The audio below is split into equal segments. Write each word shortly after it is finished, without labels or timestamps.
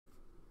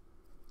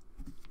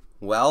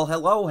Well,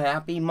 hello,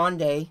 happy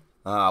Monday.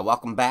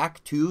 Welcome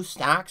back to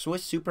Stocks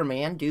with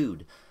Superman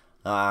Dude.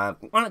 I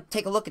want to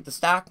take a look at the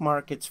stock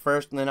markets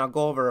first, and then I'll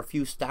go over a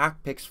few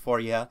stock picks for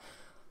you.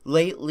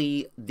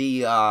 Lately,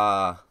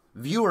 the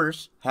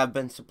viewers have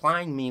been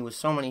supplying me with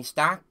so many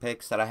stock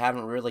picks that I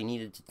haven't really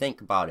needed to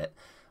think about it.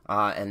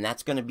 And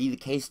that's going to be the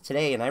case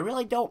today, and I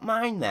really don't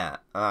mind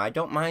that. I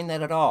don't mind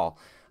that at all.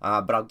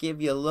 But I'll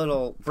give you a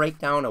little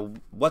breakdown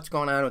of what's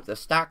going on with the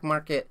stock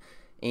market,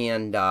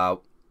 and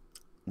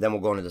then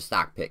we'll go into the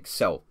stock picks.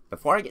 So,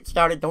 before I get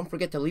started, don't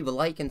forget to leave a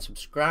like and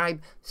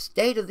subscribe.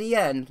 Stay to the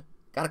end.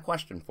 Got a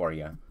question for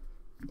you.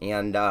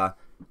 And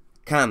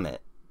comment.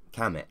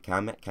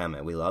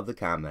 We love the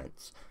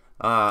comments.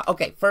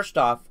 Okay, first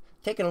off,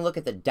 taking a look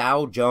at the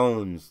Dow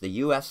Jones, the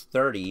US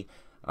 30.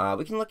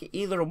 We can look at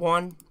either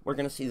one. We're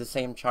going to see the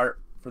same chart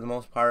for the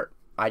most part.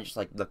 I just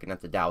like looking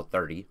at the Dow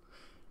 30.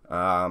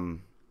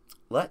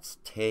 Let's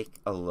take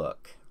a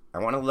look. I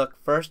want to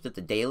look first at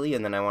the daily,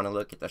 and then I want to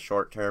look at the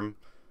short term.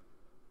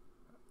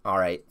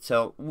 Alright,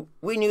 so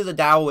we knew the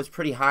Dow was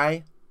pretty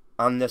high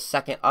on this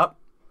second up,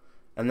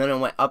 and then it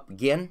went up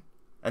again,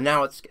 and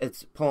now it's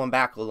pulling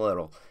back a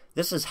little.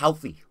 This is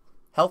healthy.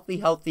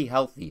 Healthy.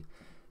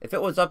 If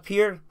it was up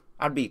here,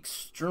 I'd be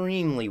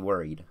extremely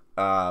worried.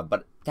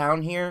 But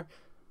down here,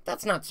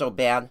 that's not so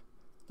bad.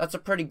 That's a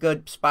pretty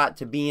good spot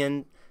to be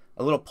in.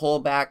 A little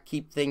pullback,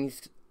 keep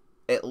things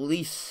at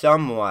least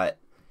somewhat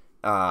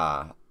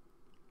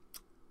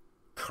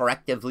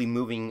correctively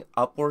moving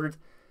upward.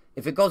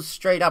 If it goes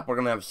straight up, we're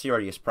going to have a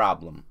serious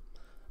problem.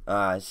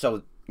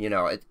 So, you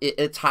know,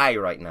 it's high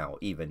right now,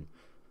 even.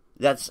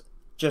 That's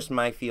just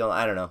my feel.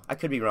 I don't know. I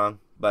could be wrong,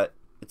 but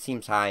it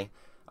seems high.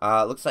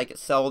 Looks like it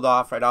sold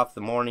off right off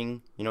the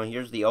morning. You know,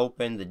 here's the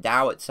open, the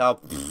Dow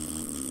itself,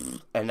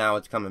 and now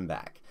it's coming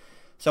back.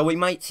 So we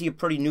might see a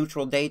pretty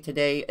neutral day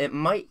today. It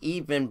might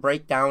even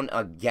break down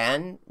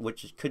again,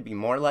 which could be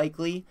more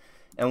likely,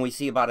 and we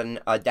see about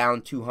a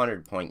down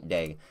 200-point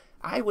day.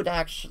 I would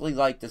actually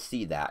like to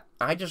see that.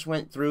 I just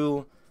went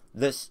through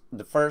the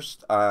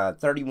first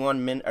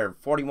 41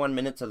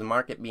 minutes of the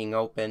market being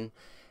open,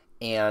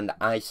 and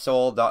I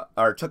sold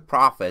or took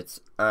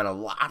profits on a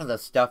lot of the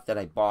stuff that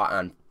I bought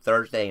on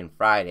Thursday and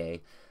Friday.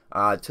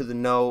 To the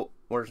note,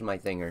 where's my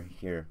thinger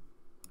here?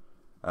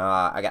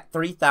 I got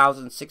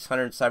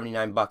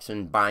 $3,679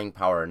 in buying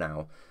power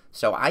now.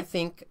 So I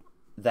think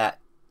that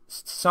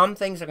some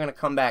things are going to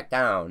come back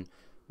down,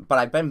 but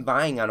I've been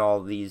buying on all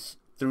of these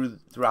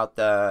throughout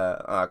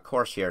the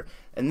course here.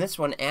 And this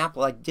one,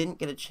 Apple, I didn't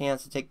get a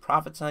chance to take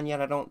profits on yet,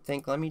 I don't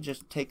think. Let me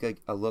just take a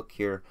look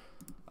here.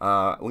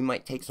 We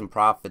might take some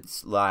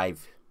profits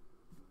live.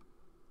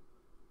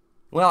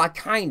 Well, I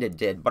kind of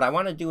did, but I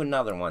want to do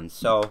another one.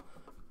 So,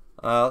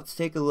 let's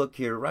take a look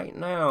here. Right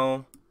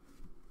now,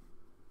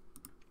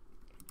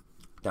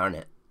 darn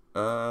it.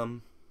 I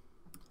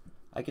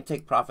could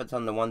take profits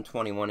on the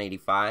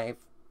 121.85,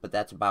 but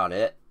that's about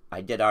it.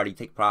 I did already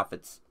take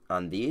profits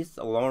on these,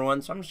 the lower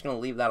ones, so I'm just going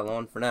to leave that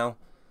alone for now,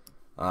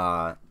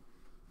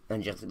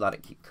 and just let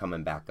it keep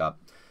coming back up.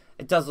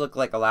 It does look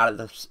like a lot of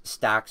the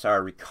stocks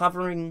are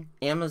recovering.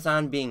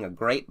 Amazon being a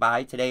great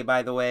buy today,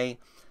 by the way.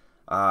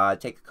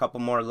 Take a couple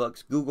more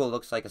looks. Google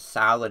looks like a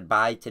solid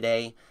buy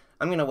today.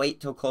 I'm going to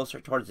wait till closer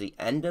towards the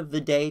end of the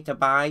day to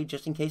buy,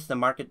 just in case the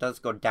market does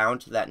go down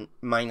to that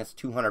minus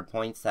 200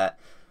 points that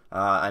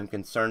I'm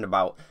concerned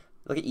about.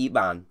 Look at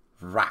eBond.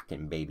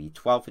 Rocking, baby.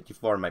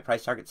 12.54. My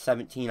price target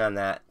 17 on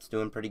that. It's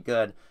doing pretty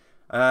good.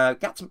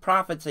 Got some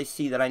profits I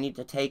see that I need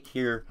to take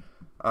here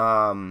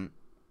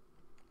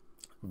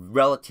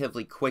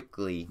relatively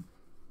quickly.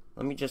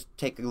 Let me just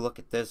take a look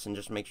at this and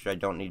just make sure I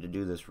don't need to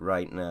do this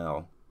right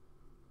now.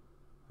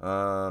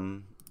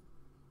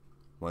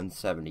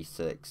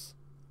 176.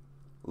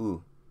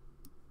 Ooh.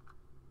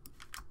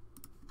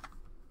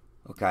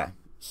 Okay.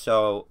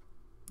 So,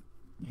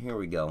 here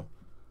we go.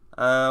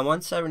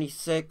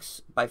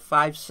 176 by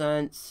 5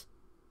 cents.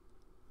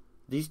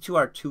 These two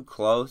are too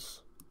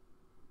close.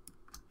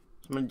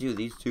 So I'm going to do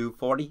these two.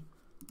 40.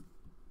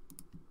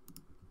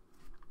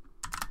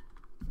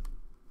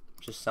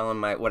 Just selling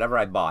my, whatever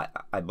I bought.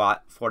 I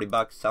bought 40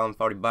 bucks, selling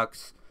 40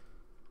 bucks.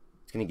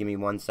 It's going to give me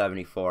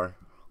 174.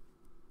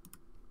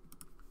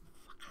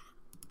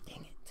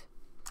 Dang it.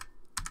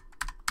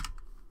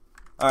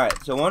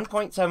 Alright, so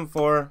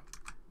 1.74.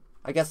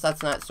 I guess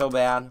that's not so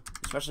bad,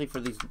 especially for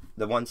the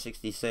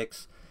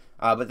 166.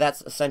 But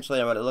that's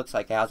essentially what it looks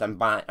like as I'm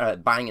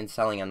buying and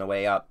selling on the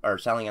way up, or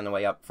selling on the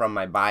way up from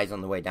my buys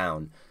on the way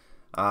down.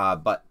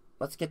 But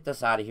let's get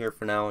this out of here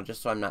for now,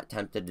 just so I'm not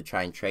tempted to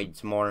try and trade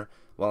some more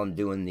while I'm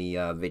doing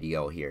the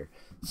video here.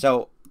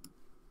 So,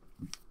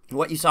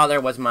 what you saw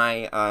there was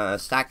my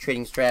stock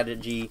trading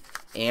strategy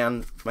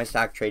and my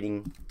stock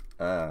trading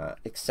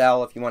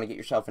Excel. If you want to get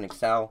yourself an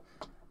Excel,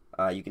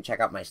 you can check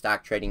out my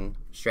stock trading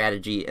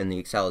strategy, and the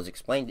Excel is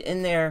explained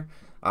in there.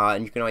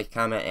 And you can always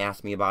comment and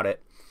ask me about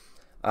it.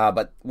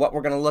 But what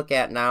we're going to look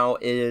at now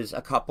is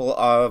a couple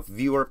of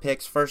viewer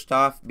picks. First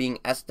off, being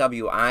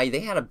SWI.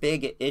 They had a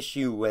big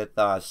issue with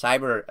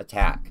cyber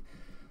attack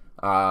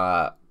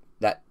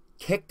that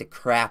kicked the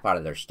crap out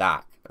of their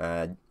stock.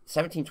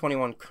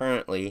 1721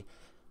 currently.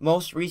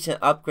 Most recent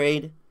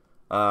upgrade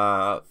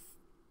to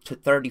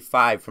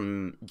 35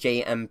 from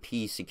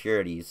JMP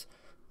Securities.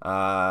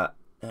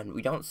 And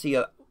we don't see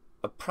a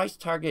price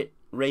target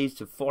raised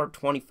to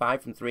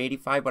 425 from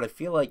 385, but I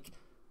feel like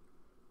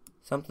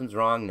something's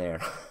wrong there.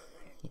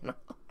 You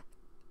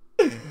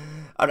know,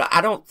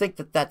 I don't think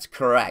that that's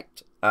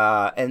correct.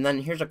 And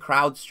then here's a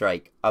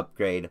CrowdStrike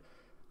upgrade.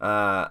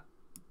 CrowdStrike.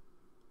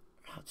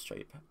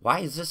 Why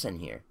is this in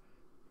here?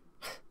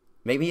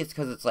 Maybe it's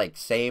because it's like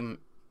same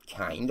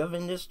kind of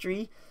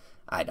industry.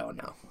 I don't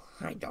know.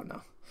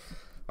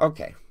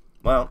 Okay,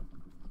 well,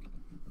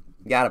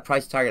 got a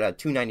price target of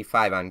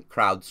 295 on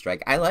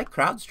CrowdStrike. I like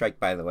CrowdStrike,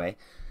 by the way,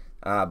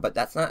 but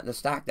that's not the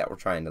stock that we're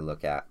trying to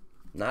look at.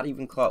 Not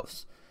even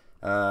close.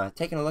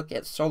 Taking a look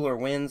at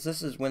SolarWinds.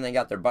 This is when they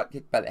got their butt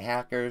kicked by the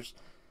hackers.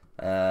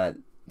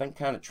 Been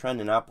kind of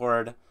trending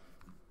upward.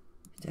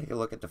 Take a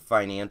look at the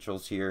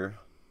financials here.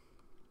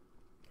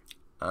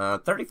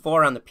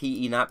 34 on the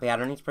PE, not bad.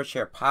 Earnings per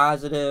share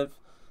positive.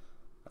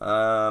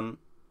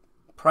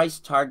 Price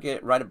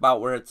target right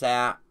about where it's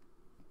at.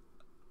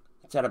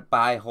 It's at a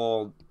buy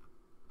hold.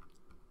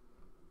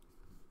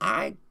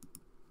 I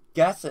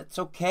guess it's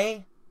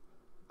okay.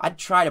 I'd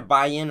try to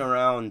buy in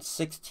around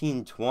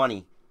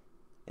 1620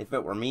 if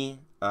it were me.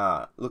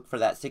 Look for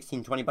that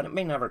 1620, but it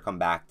may never come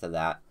back to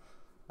that.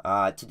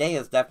 Today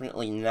is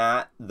definitely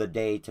not the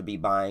day to be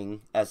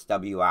buying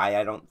SWI,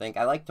 I don't think.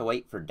 I like to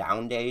wait for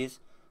down days,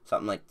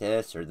 something like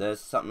this or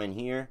this, something in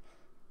here,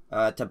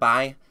 to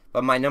buy.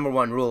 But my number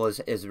one rule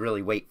is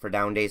really wait for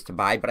down days to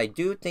buy. But I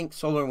do think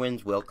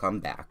SolarWinds will come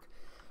back.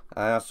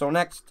 So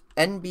next,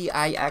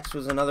 NBIX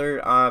was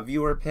another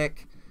viewer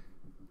pick.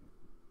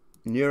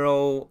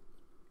 Neurocrine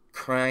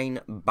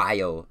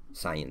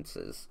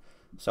Biosciences.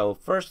 So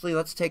firstly,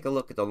 let's take a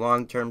look at the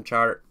long-term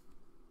chart.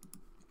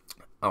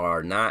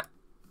 Or not.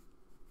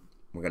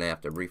 We're going to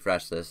have to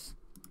refresh this.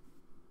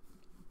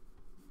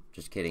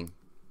 Just kidding.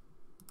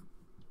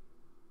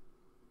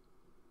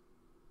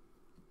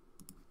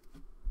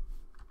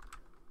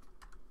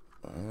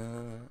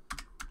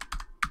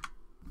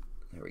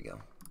 There we go.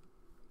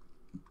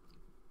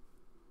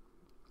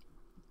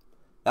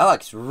 That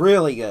looks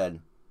really good.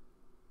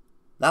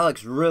 That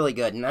looks really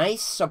good.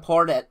 Nice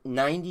support at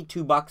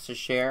 92 bucks a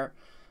share.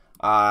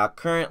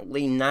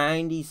 Currently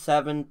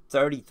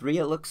 97.33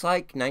 it looks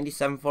like.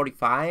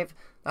 97.45.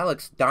 That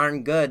looks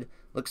darn good.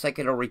 Looks like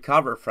it'll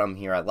recover from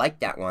here. I like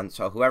that one.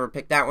 So whoever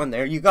picked that one,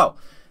 there you go.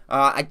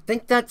 I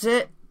think that's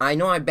it. I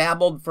know I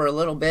babbled for a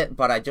little bit,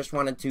 but I just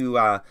wanted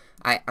to,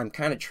 I'm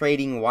kind of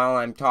trading while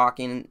I'm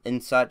talking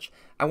and such.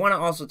 I want to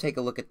also take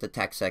a look at the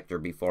tech sector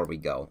before we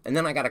go. And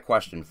then I got a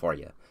question for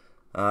you.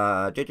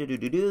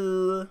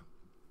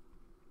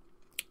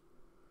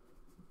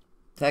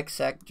 Tech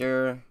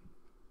sector,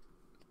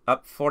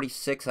 up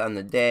 46 on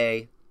the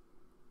day.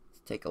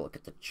 Let's take a look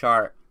at the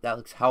chart. That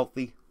looks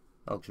healthy.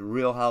 That looks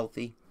real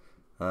healthy.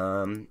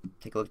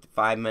 Take a look at the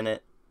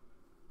 5-minute.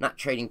 Not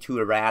trading too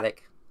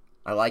erratic.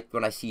 I like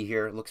what I see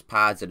here. It looks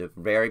positive.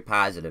 Very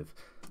positive.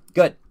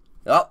 Good.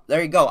 Well,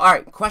 there you go. All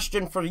right,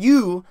 question for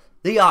you,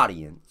 the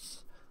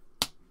audience.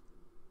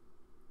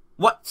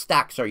 What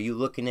stocks are you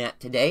looking at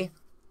today?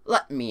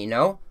 Let me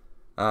know.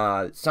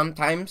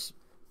 Sometimes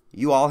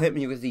you all hit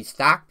me with these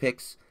stock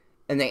picks,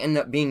 and they end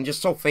up being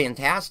just so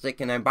fantastic,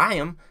 and I buy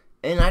them,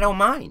 and I don't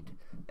mind.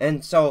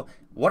 And so,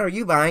 what are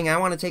you buying? I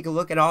want to take a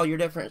look at all your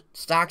different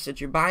stocks that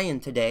you're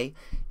buying today,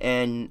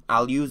 and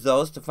I'll use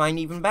those to find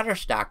even better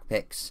stock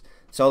picks.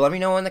 So let me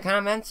know in the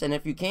comments, and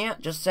if you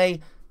can't, just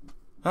say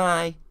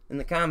hi in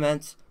the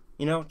comments,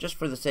 you know, just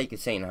for the sake of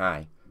saying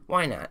hi.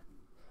 Why not?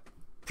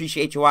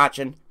 Appreciate you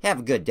watching. Have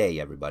a good day,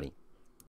 everybody.